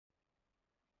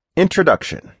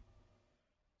Introduction.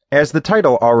 As the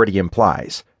title already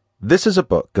implies, this is a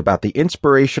book about the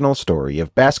inspirational story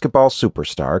of basketball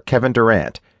superstar Kevin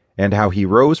Durant and how he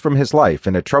rose from his life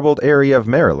in a troubled area of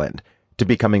Maryland to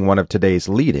becoming one of today's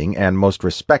leading and most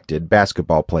respected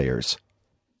basketball players.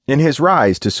 In his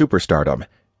rise to superstardom,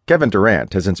 Kevin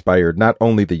Durant has inspired not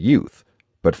only the youth,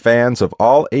 but fans of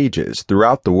all ages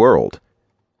throughout the world.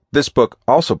 This book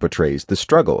also portrays the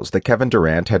struggles that Kevin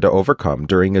Durant had to overcome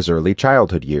during his early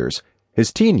childhood years,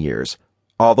 his teen years,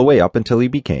 all the way up until he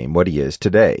became what he is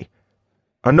today.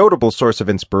 A notable source of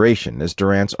inspiration is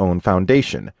Durant's own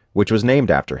foundation, which was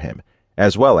named after him,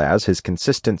 as well as his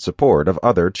consistent support of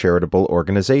other charitable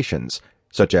organizations,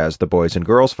 such as the Boys and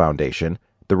Girls Foundation,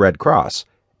 the Red Cross,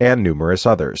 and numerous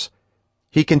others.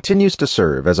 He continues to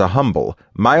serve as a humble,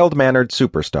 mild-mannered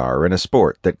superstar in a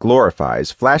sport that glorifies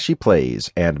flashy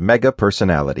plays and mega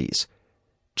personalities.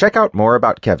 Check out more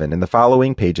about Kevin in the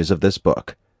following pages of this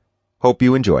book. Hope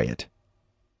you enjoy it.